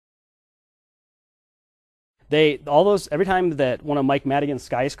every time that one of Mike Madigan's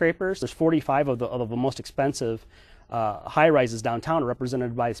skyscrapers, there's 45 of the most expensive high-rises downtown are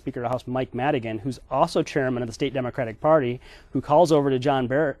represented by Speaker of the House Mike Madigan, who's also chairman of the state Democratic Party, who calls over to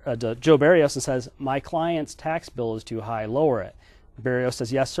Joe Barrios and says, my client's tax bill is too high, lower it. Barrios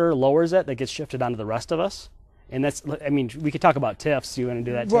says, yes, sir, lowers it. That gets shifted onto the rest of us. And that's, I mean, we could talk about TIFs. You want to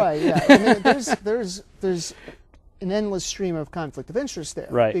do that too? Right, yeah. I mean, there's an endless stream of conflict of interest there.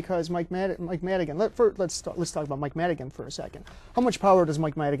 Right. Because Mike Madigan, let's talk about Mike Madigan for a second. How much power does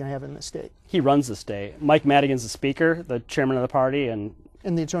Mike Madigan have in the state? He runs the state. Mike Madigan's the Speaker, the chairman of the party, and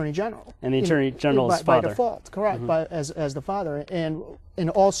the Attorney General. And the Attorney General's father. By default, correct, as the father. And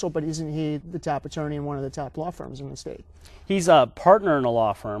also, but isn't he the top attorney in one of the top law firms in the state? He's a partner in a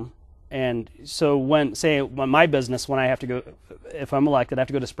law firm. And so when my business, when I have to go, if I'm elected, I have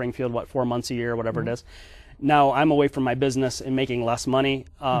to go to Springfield, 4 months a year, whatever it is. Now I'm away from my business and making less money.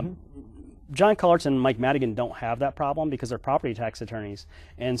 John Cullerton and Mike Madigan don't have that problem because they're property tax attorneys,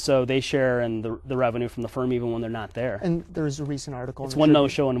 and so they share in the revenue from the firm even when they're not there. And there's a recent article. It's one no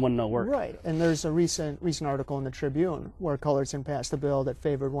show and one no work. Right, and there's a recent article in the Tribune where Cullerton passed a bill that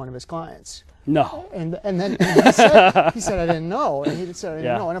favored one of his clients. No. And then he said I didn't know, and he said I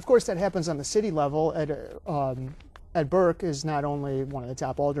didn't know, and of course that happens on the city level. Ed Burke is not only one of the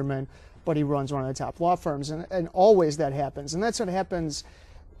top aldermen, but he runs one of the top law firms, and always that happens, and that's what happens.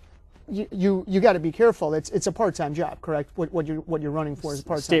 You got to be careful. It's a part-time job, correct? What you're running for is a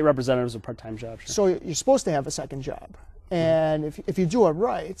part-time. State representative is a part-time job. Sure. So you're supposed to have a second job, and if you do it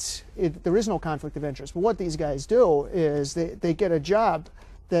right, there is no conflict of interest. But what these guys do is they get a job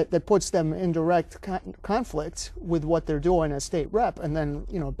that puts them in direct conflict with what they're doing as state rep, and then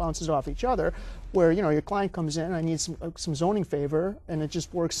bounces off each other. Where your client comes in, I need some zoning favor, and it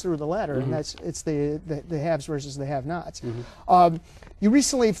just works through the ladder, and it's the haves versus the have-nots. You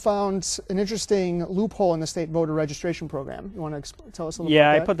recently found an interesting loophole in the state voter registration program. You want to tell us a little bit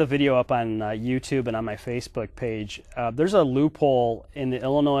about that? Yeah, I put the video up on YouTube and on my Facebook page. There's a loophole in the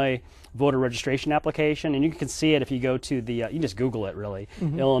Illinois voter registration application, and you can see it if you go to the, you can just Google it really,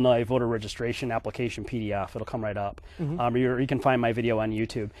 Illinois voter registration application PDF. It'll come right up. Or you can find my video on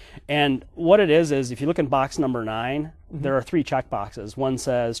YouTube. And what it is if you look in box number 9, there are 3 check boxes. One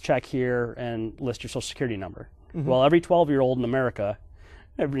says check here and list your social security number. Well, every 12-year-old in America,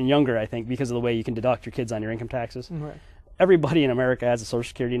 even younger I think, because of the way you can deduct your kids on your income taxes, everybody in America has a social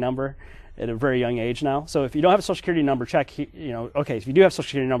security number at a very young age now. So if you don't have a social security number, check, okay, if you do have a social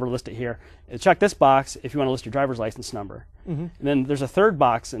security number, list it here. Check this box if you want to list your driver's license number. And then there's a third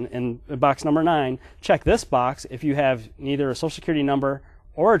box in box number 9. Check this box if you have neither a social security number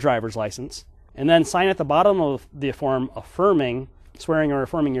or a driver's license. And then sign at the bottom of the form swearing or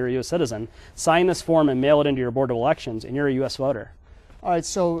affirming you're a U.S. citizen. Sign this form and mail it into your Board of Elections, and you're a U.S. voter. All right,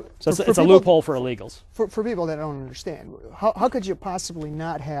 so it's a loophole for illegals. For people that don't understand, how could you possibly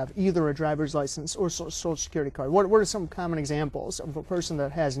not have either a driver's license or social security card? What are some common examples of a person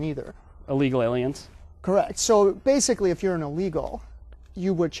that has neither? Illegal aliens. Correct. So basically, if you're an illegal,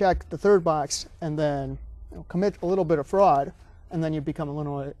 you would check the third box and then commit a little bit of fraud, and then you become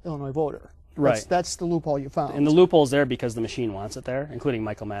an Illinois voter. Right. That's the loophole you found. And the loophole's there because the machine wants it there, including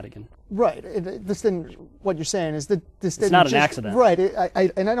Michael Madigan. Right. What you're saying is that this it's not an accident. Right.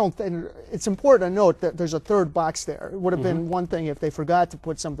 And I don't think it's important to note that there's a third box there. It would have been one thing if they forgot to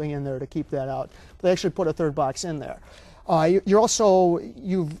put something in there to keep that out. But they actually put a third box in there.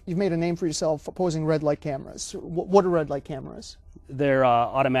 You've made a name for yourself opposing red light cameras. What are red light cameras? They're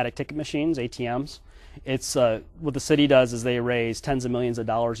automatic ticket machines, ATMs. It's what the city does is they raise tens of millions of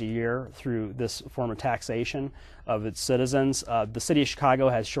dollars a year through this form of taxation of its citizens. The city of Chicago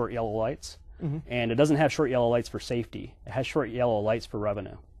has short yellow lights, and it doesn't have short yellow lights for safety. It has short yellow lights for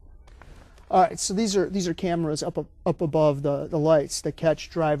revenue. All right, so these are cameras up above the lights that catch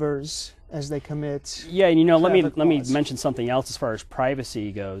drivers as they commit. Yeah, and let me mention something else as far as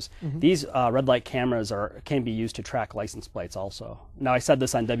privacy goes. These red light cameras can be used to track license plates also. Now I said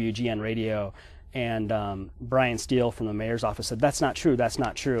this on WGN radio. And Brian Steele from the mayor's office said, that's not true, that's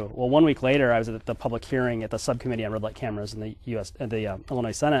not true. Well, 1 week later, I was at the public hearing at the subcommittee on red light cameras in the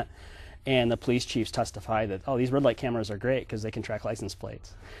Illinois Senate, and the police chiefs testified that, these red light cameras are great because they can track license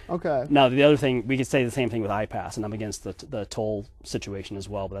plates. Okay. Now, the other thing, we could say the same thing with iPass, and I'm against the toll situation as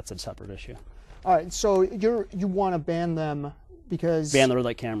well, but that's a separate issue. All right, so you want to ban them because... Ban the red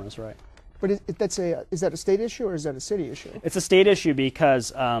light cameras, right. But is that a state issue or is that a city issue? It's a state issue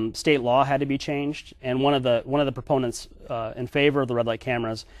because state law had to be changed, and one of the proponents in favor of the red light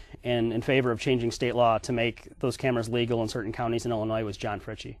cameras and in favor of changing state law to make those cameras legal in certain counties in Illinois was John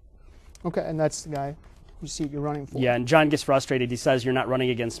Fritchie. Okay, and that's the guy. seat you're running for. Yeah, and John gets frustrated. He says, "You're not running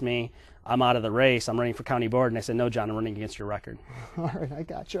against me. I'm out of the race. I'm running for county board." And I said, "No, John, I'm running against your record." All right, I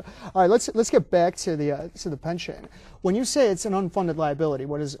got you. All right, let's get back to the pension. When you say it's an unfunded liability,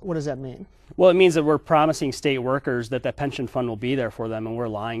 what does that mean? Well, it means that we're promising state workers that that pension fund will be there for them, and we're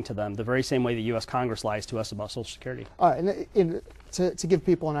lying to them the very same way the U.S. Congress lies to us about Social Security. All right, and to give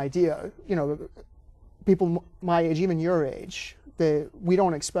people an idea, people my age, even your age, we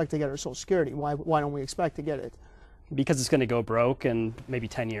don't expect to get our Social Security. Why don't we expect to get it? Because it's going to go broke in maybe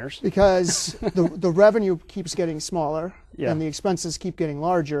 10 years. Because the revenue keeps getting smaller, Yeah. and the expenses keep getting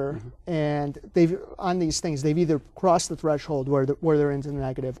larger, and on these things they've either crossed the threshold where they're into the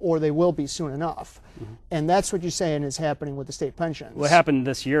negative, or they will be soon enough. And that's what you're saying is happening with the state pensions. What happened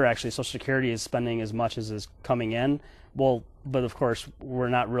this year, actually, Social Security is spending as much as is coming in. Well, but of course, we're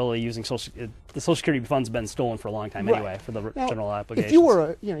not really using the Social Security fund's been stolen for a long time anyway, for the general obligations. If you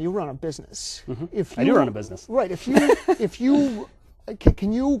were you run a business. I do run a business. Right. If you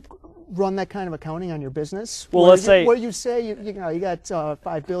can you run that kind of accounting on your business? Well, let's say where you say you got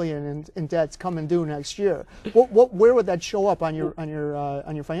 $5 billion in debts coming due next year. Where would that show up on your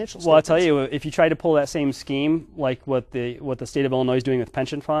financial statements? Well, I'll tell you, if you try to pull that same scheme, like what the state of Illinois is doing with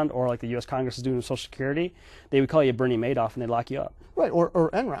pension fund, or like the U.S. Congress is doing with Social Security, they would call you Bernie Madoff and they'd lock you up. Right,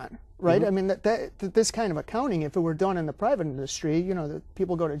 or Enron. Right. I mean, this kind of accounting, if it were done in the private industry,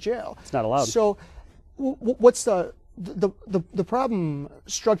 people go to jail. It's not allowed. So, what's the problem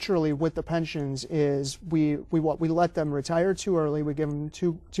structurally with the pensions is we let them retire too early. We give them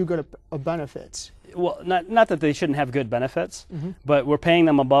too good a benefits. Well, not that they shouldn't have good benefits, but we're paying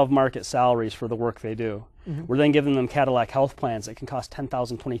them above market salaries for the work they do. We're then giving them Cadillac health plans that can cost $10,000,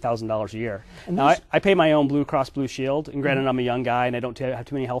 $20,000 a year. And now, I pay my own Blue Cross Blue Shield, and granted I'm a young guy and I don't have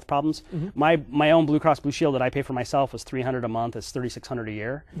too many health problems. My own Blue Cross Blue Shield that I pay for myself is $300 a month. It's $3,600 a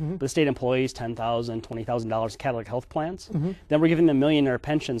year. But the state employees, $10,000, $20,000 Cadillac health plans. Then we're giving them millionaire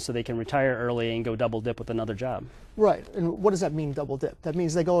pensions so they can retire early and go double dip with another job. Right, and what does that mean, double dip? That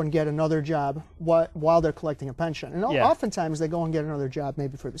means they go and get another job while they're collecting a pension, and oftentimes they go and get another job,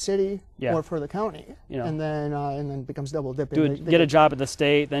 maybe for the city or for the county, and then becomes double dipping. Get a job at the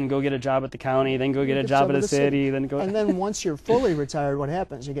state, then go get a job at the county, then go get a job at the city, then go. And then once you're fully retired, what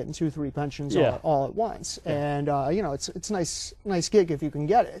happens? You're getting 2-3 pensions all at once, and it's a nice gig if you can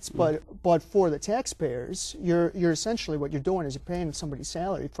get it. But for the taxpayers, you're essentially what you're doing is you're paying somebody's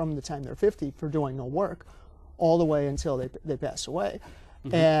salary from the time they're 50 for doing no work, all the way until they pass away.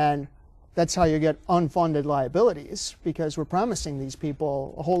 And that's how you get unfunded liabilities, because we're promising these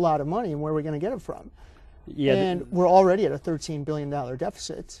people a whole lot of money, and where are we going to get it from? And we're already at a $13 billion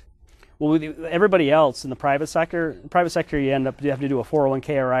deficit. Well, with everybody else in the private sector, you have to do a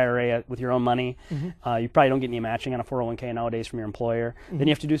 401k or IRA with your own money. You probably don't get any matching on a 401k nowadays from your employer. Then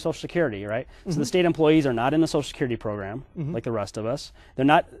you have to do Social Security, right? So the state employees are not in the Social Security program like the rest of us. They're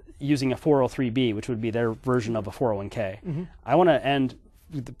not using a 403b, which would be their version of a 401k. I want to end,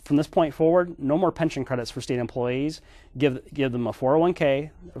 from this point forward, no more pension credits for state employees. Give them a 401k,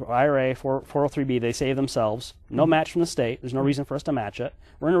 IRA, 403b. They save themselves. No match from the state. There's no reason for us to match it.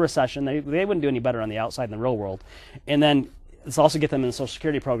 We're in a recession. They wouldn't do any better on the outside in the real world. And then let's also get them in the Social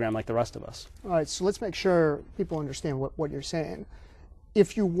Security program like the rest of us. All right, so let's make sure people understand what you're saying.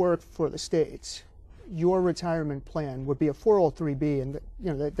 If you work for the states, your retirement plan would be a 403b, and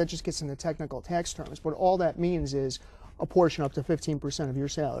that just gets into technical tax terms. But all that means is a portion up to 15% of your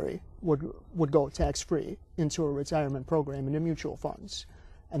salary would go tax-free into a retirement program into mutual funds,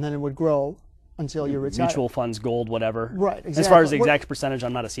 and then it would grow until you're retired. Mutual funds, gold, whatever. Right, exactly. As far as the exact percentage,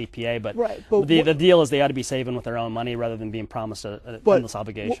 I'm not a CPA, but, the deal is they ought to be saving with their own money rather than being promised an endless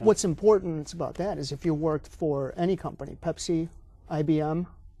obligation. What's important about that is if you worked for any company, Pepsi, IBM,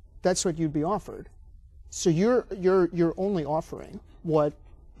 that's what you'd be offered. So you're only offering what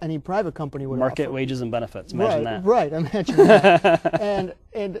any private company would market offer. Wages and benefits. Imagine that. Right, imagine that.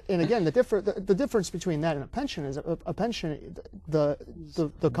 and again, the difference between that and a pension is a pension. The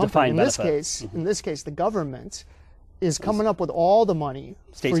company Defined in this case, the government is coming up with all the money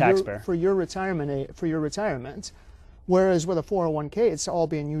state taxpayer for your retirement. Whereas with a 401k, it's all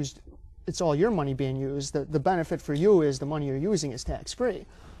being used. It's all your money being used. The benefit for you is the money you're using is tax free,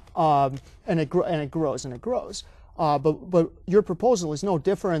 and it grows and it grows. But your proposal is no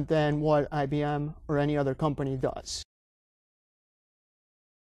different than what IBM or any other company does.